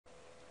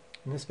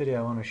In this video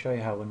I want to show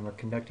you how when we're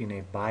conducting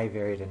a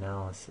bivariate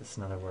analysis,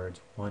 in other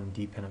words, one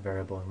dependent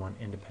variable and one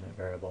independent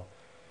variable,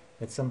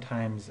 that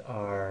sometimes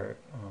our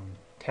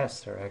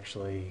tests are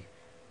actually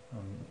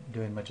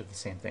doing much of the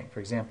same thing. For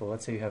example,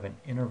 let's say you have an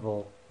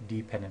interval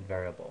dependent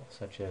variable,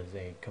 such as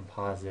a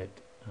composite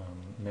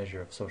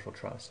measure of social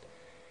trust,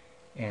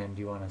 and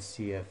you want to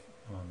see if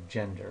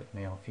gender,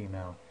 male,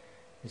 female,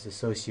 is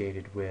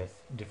associated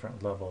with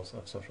different levels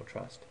of social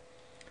trust.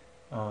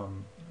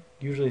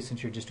 Usually,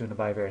 since you're just doing a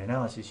bivariate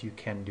analysis, you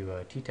can do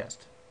a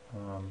t-test.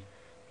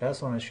 But I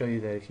also want to show you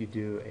that if you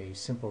do a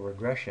simple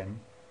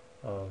regression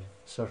of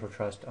social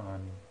trust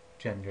on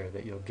gender,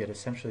 that you'll get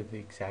essentially the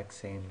exact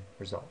same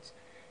results.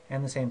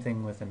 And the same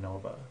thing with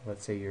ANOVA.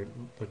 Let's say you're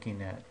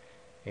looking at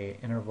an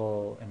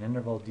interval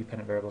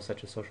dependent variable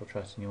such as social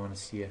trust, and you want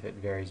to see if it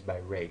varies by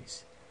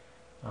race.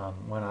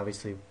 One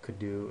obviously could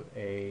do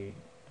a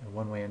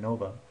one-way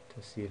ANOVA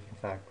to see if in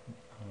fact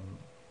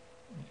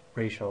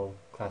racial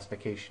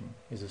classification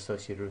is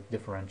associated with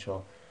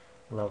differential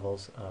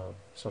levels of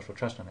social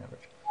trust on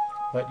average.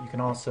 But you can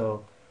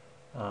also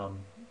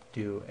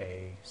do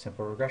a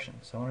simple regression.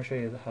 So I want to show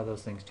you how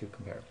those things two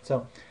compare.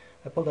 So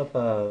I pulled up,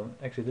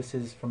 actually this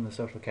is from the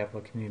Social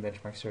Capital Community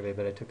Benchmark Survey,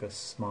 but I took a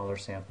smaller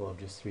sample of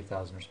just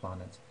 3,000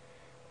 respondents.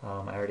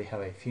 I already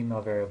have a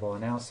female variable,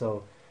 and I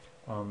also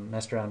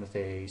messed around with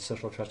a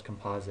social trust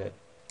composite.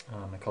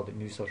 I called it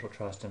New Social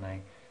Trust, and I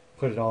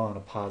put it all on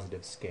a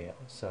positive scale.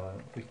 So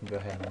we can go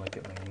ahead and look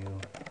at my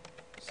New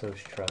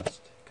Social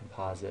Trust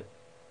composite.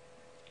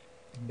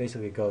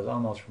 Basically it goes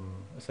almost from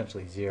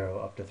essentially 0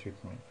 up to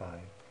 3.5.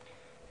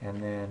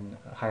 And then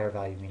a higher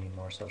value meaning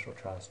more social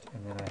trust.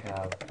 And then I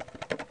have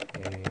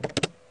a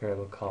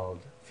variable called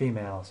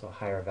female, so a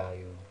higher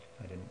value.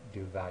 I didn't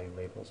do value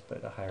labels,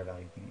 but a higher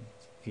value meaning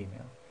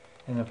female.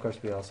 And then of course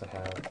we also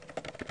have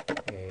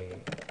a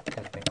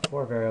ethnic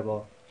 4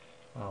 variable.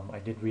 I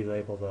did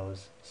relabel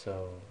those,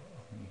 so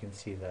you can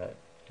see that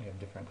we have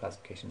different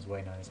classifications: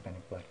 white,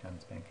 non-Hispanic, black,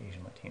 non-Hispanic,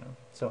 Asian, Latino.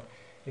 So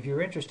if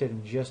you're interested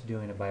in just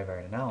doing a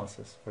bivariate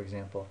analysis, for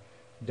example,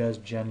 does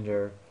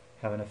gender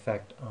have an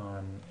effect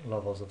on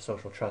levels of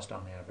social trust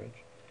on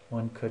average,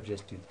 one could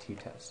just do the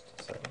t-test.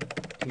 So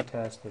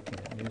t-test, looking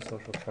at New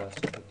Social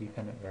Trust of a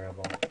dependent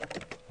variable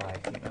by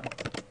female.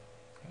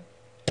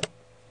 Okay.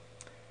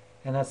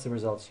 And that's the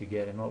results you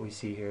get. And what we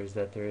see here is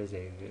that there is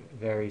a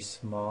very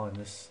small, in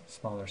this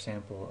smaller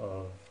sample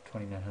of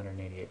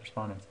 2,988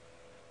 respondents,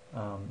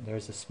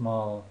 there's a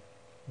small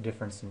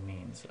difference in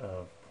means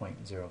of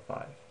 0.05.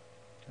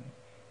 Okay.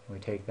 We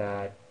take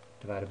that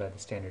divided by the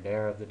standard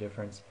error of the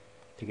difference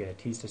to get a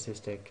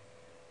t-statistic,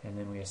 and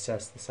then we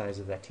assess the size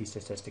of that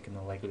t-statistic and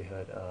the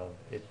likelihood of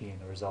it being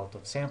a result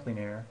of sampling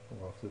error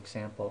or a fluke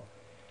sample,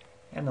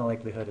 and the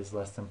likelihood is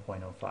less than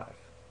 0.05,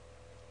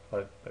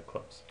 but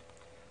close.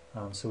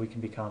 So we can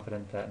be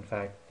confident that in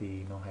fact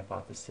the null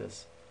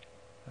hypothesis,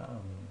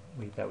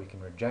 that we can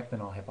reject the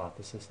null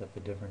hypothesis that the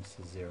difference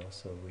is 0,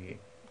 so we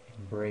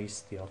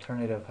embrace the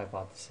alternative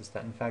hypothesis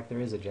that in fact there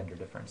is a gender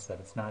difference, that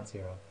it's not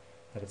 0,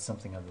 that it's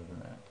something other than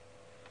that.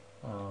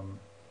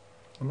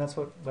 And that's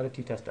what a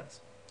t-test does.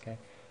 Okay?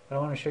 But I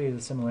want to show you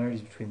the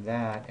similarities between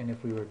that and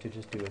if we were to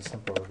just do a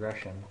simple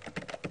regression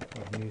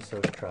of New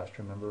Social Trust.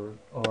 Remember,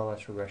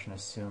 OLS regression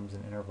assumes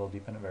an interval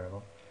dependent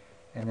variable,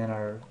 and then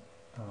our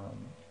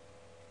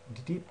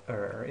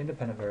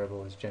independent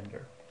variable is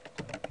gender,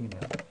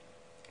 female.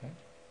 Okay?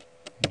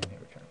 And they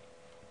return.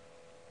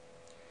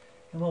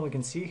 And what we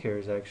can see here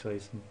is actually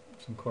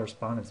some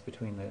correspondence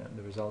between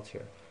the results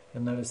here.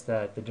 You'll notice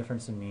that the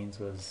difference in means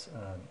was,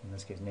 in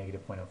this case,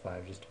 negative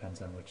 0.05, just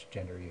depends on which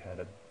gender you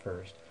had at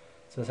first.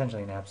 So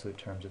essentially in absolute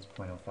terms it's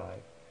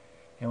 0.05.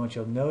 And what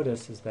you'll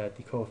notice is that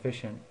the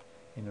coefficient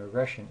in the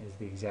regression is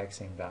the exact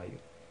same value.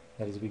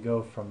 That is, we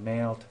go from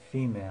male to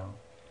female,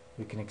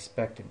 we can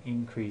expect an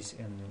increase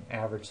in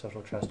average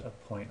social trust of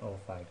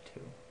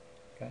 0.052.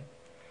 Okay?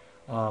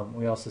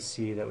 We also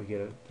see that we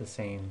get the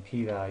same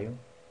p-value.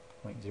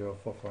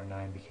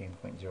 0.0449 became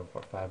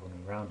 0.045 when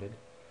we rounded.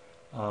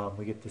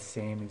 We get the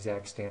same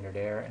exact standard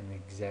error and the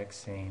exact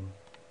same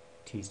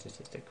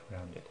t-statistic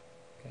rounded.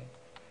 Okay?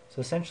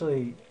 So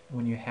essentially,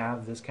 when you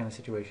have this kind of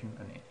situation,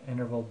 an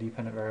interval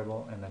dependent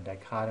variable and a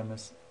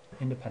dichotomous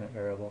independent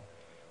variable,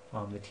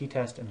 the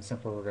t-test and the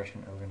simple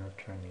regression are going to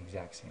return the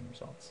exact same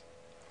results.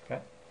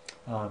 Okay?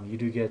 You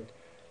do get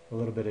a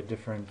little bit of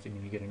difference. I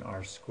mean, you get an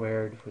r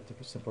squared with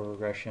the simple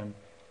regression.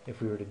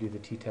 If we were to do the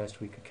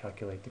t-test, we could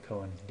calculate the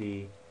Cohen's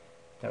d.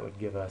 That would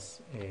give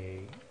us a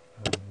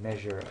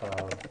measure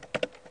of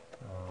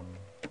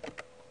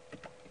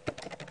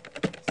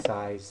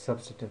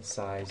substantive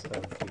size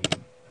of the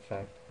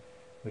effect,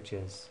 which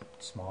is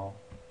small.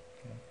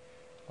 Okay.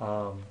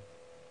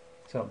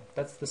 So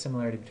that's the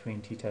similarity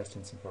between t-test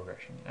and simple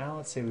regression. Now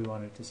let's say we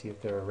wanted to see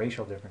if there are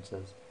racial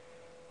differences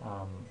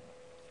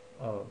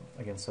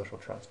against social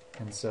trust.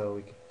 And so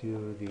we could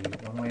do the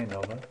one-way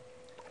ANOVA,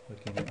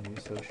 looking at New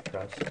Social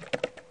Trust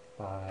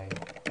by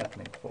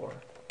ethnic 4.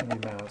 And we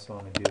might also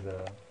want to do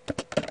the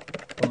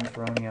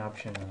Ferroni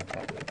option and the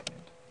tabulate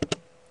command.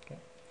 Okay.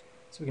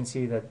 So we can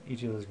see that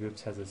each of those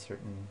groups has a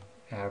certain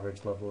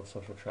average level of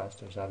social trust.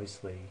 There's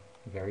obviously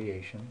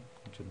variation,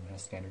 which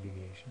has standard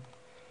deviation,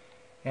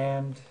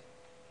 and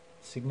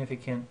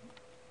significant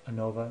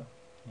ANOVA,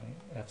 right?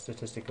 F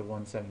statistic of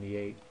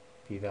 178,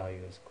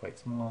 p-value is quite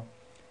small,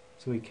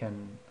 so we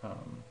can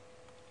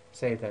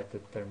say that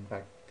in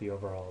fact the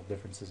overall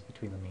differences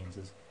between the means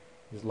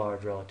is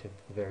large relative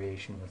to the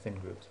variation within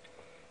groups.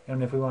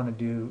 And if we want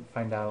to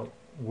find out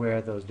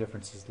where those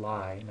differences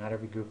lie, not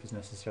every group is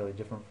necessarily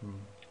different from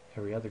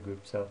every other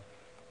group, so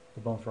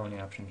the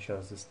Bonferroni option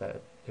shows us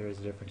that there is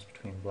a difference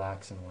between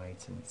blacks and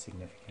whites, and it's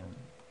significant,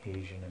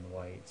 Asian and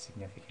white,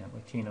 significant,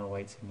 Latino,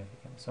 white,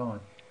 significant, so on.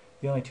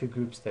 The only two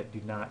groups that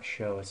do not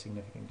show a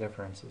significant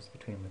difference is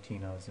between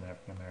Latinos and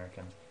African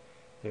Americans.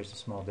 There's a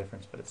small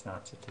difference, but it's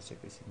not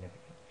statistically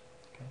significant.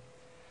 Okay,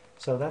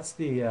 so that's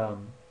the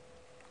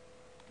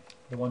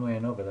one-way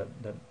ANOVA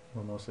that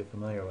we're mostly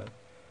familiar with.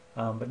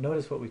 But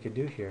notice what we could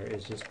do here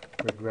is just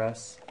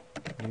regress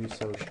new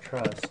social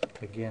trust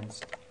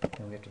against,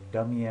 and we have to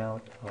dummy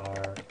out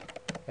our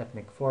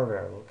ethnic 4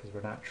 variable because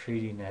we're not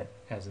treating it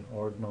as an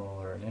ordinal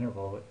or an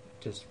interval.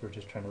 We're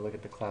just trying to look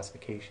at the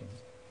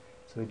classifications.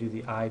 So we do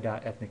the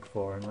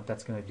I.ethnic4, and what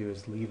that's going to do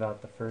is leave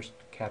out the first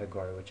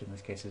category, which in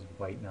this case is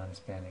white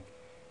non-Hispanic,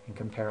 and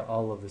compare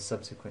all of the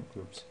subsequent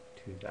groups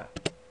to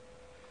that.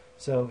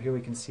 So here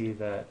we can see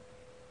that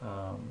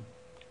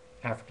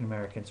African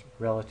Americans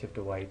relative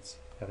to whites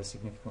have a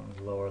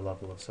significantly lower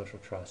level of social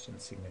trust, and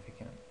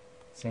significant.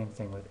 Same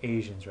thing with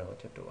Asians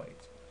relative to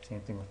whites. Same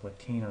thing with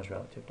Latinos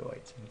relative to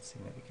whites, and it's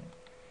significant.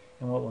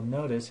 And what we'll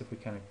notice if we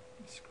kind of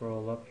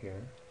scroll up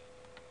here,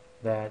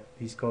 that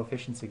these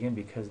coefficients, again,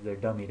 because they're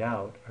dummied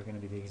out, are going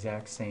to be the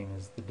exact same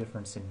as the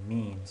difference in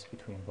means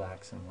between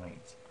blacks and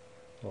whites,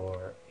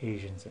 or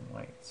Asians and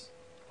whites,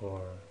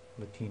 or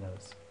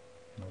Latinos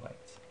and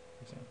whites,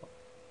 for example.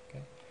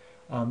 Okay.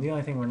 The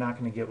only thing we're not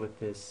going to get with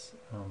this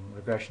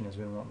regression is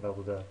we won't be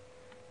able to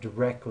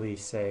directly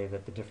say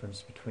that the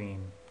difference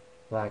between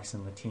blacks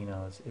and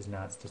Latinos is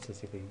not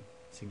statistically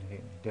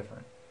significantly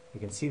different. We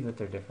can see that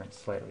they're different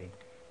slightly,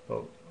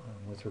 but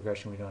with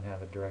regression we don't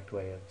have a direct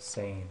way of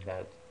saying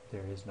that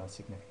there is no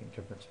significant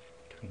difference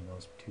between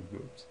those two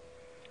groups.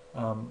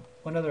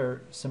 One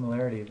other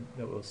similarity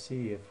that we'll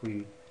see if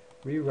we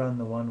rerun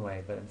the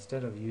one-way, but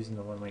instead of using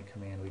the one-way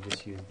command, we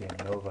just use the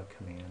Anova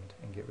command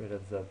and get rid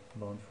of the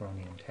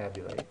Bonferroni and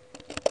tabulate.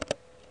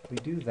 We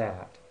do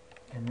that,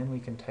 and then we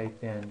can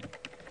type in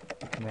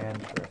the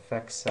command for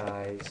effect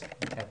size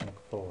and ethnic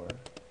 4.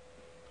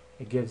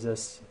 It gives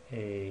us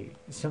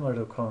similar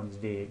to Cohen's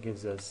d, it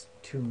gives us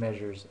two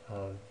measures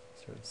of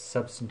sort of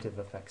substantive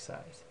effect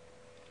size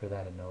for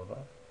that ANOVA.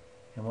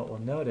 And what we'll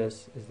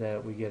notice is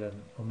that we get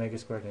an omega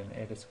squared and an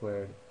eta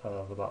squared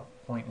of about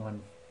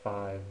 0.159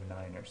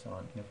 or so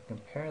on. And if we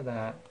compare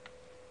that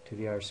to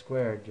the R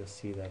squared, you'll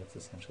see that it's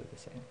essentially the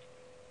same.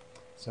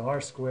 So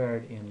R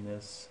squared in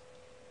this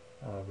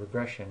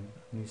regression,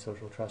 new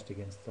social trust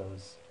against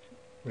those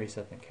race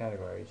ethnic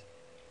categories,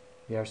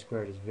 the R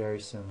squared is very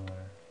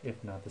similar,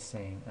 if not the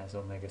same, as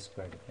omega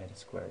squared and eta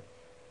squared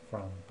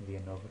from the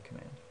Anova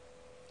command.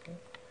 Okay.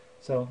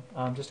 So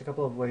just a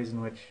couple of ways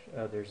in which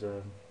there's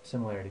a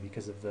similarity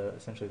because of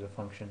essentially the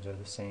functions are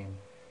the same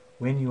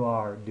when you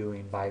are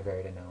doing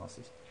bivariate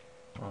analysis.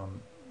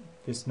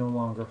 This no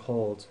longer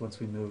holds once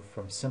we move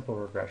from simple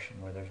regression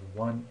where there's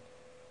one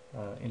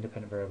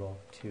independent variable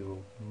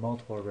to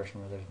multiple regression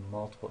where there's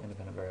multiple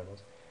independent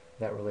variables.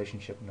 That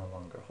relationship no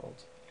longer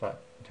holds.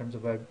 But in terms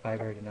of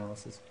bivariate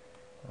analysis,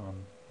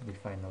 we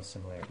find those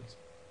similarities.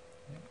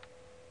 Yeah.